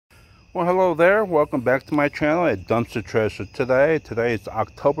Well, hello there. Welcome back to my channel at Dumpster Treasure. Today is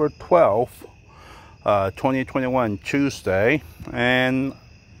October 12th, 2021, Tuesday, and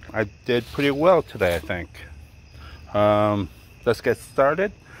I did pretty well today, I think. Let's get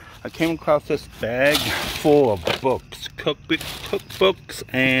started. I came across this bag full of books, cookbooks,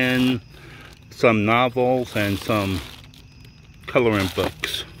 and some novels and some coloring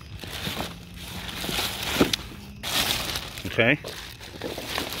books. Okay.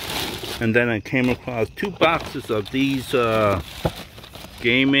 And then I came across 2 boxes of these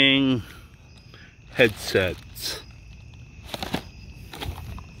gaming headsets.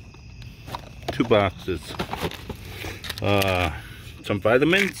 2 boxes. Some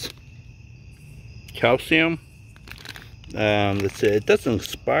vitamins, calcium. Let's see, it doesn't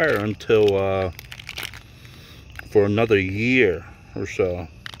expire until for another year or so.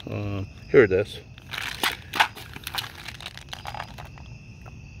 Here it is.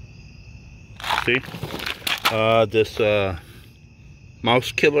 See, this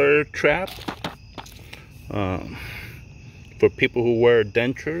mouse killer trap for people who wear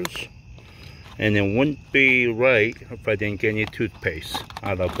dentures, and it wouldn't be right if I didn't get any toothpaste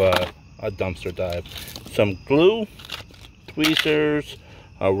out of a dumpster dive. Some glue, tweezers,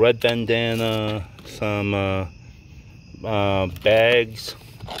 a red bandana, some bags.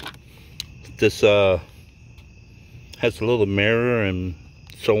 This has a little mirror and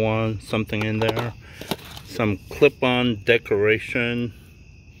so on, something in there. Some clip-on decoration.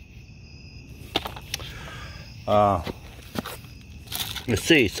 Let's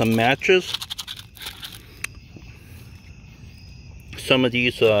see, some matches. Some of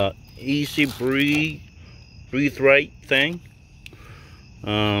these easy breathe right thing.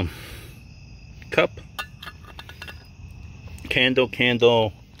 Cup.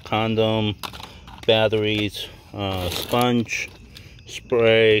 Candle, condom, batteries, sponge,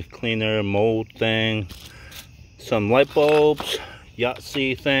 spray, cleaner, mold thing, some light bulbs,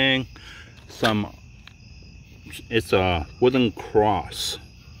 Yahtzee thing, it's a wooden cross.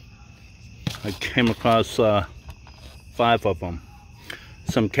 I came across 5 of them.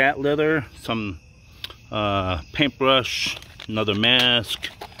 Some cat litter, some paintbrush, another mask,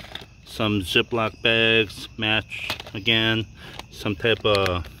 some Ziploc bags, match again, some type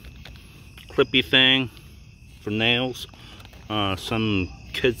of clippy thing for nails. Some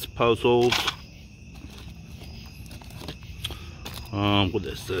kids puzzles. What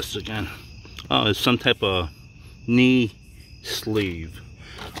is this again? Oh, it's some type of knee sleeve.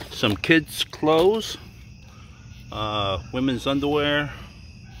 Some kids clothes. Women's underwear.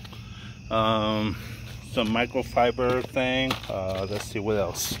 Some microfiber thing. Let's see what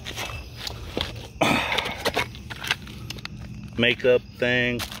else. Makeup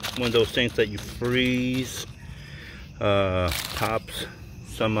thing. One of those things that you freeze. Tops,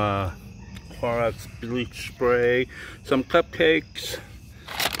 some Clorox bleach spray, some cupcakes,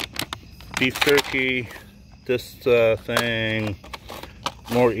 beef jerky, this thing,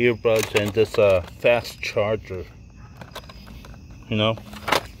 more earbuds, and this fast charger, you know,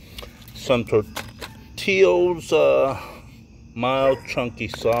 some tortillas, mild chunky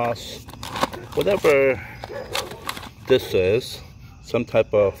sauce, whatever this is, some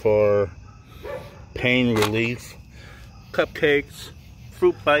type of for pain relief. Cupcakes,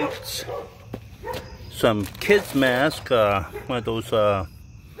 fruit bites, some kids mask, one of those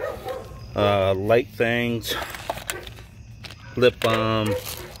light things, lip balm,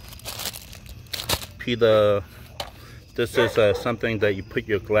 pita. This is something that you put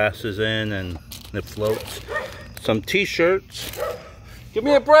your glasses in and it floats. Some t-shirts. Give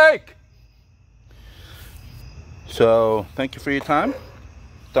me a break! So thank you for your time.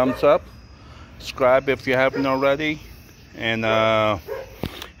 Thumbs up, subscribe if you haven't already, and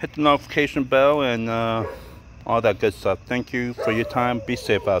hit the notification bell and all that good stuff. Thank you for your time. Be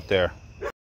safe out there.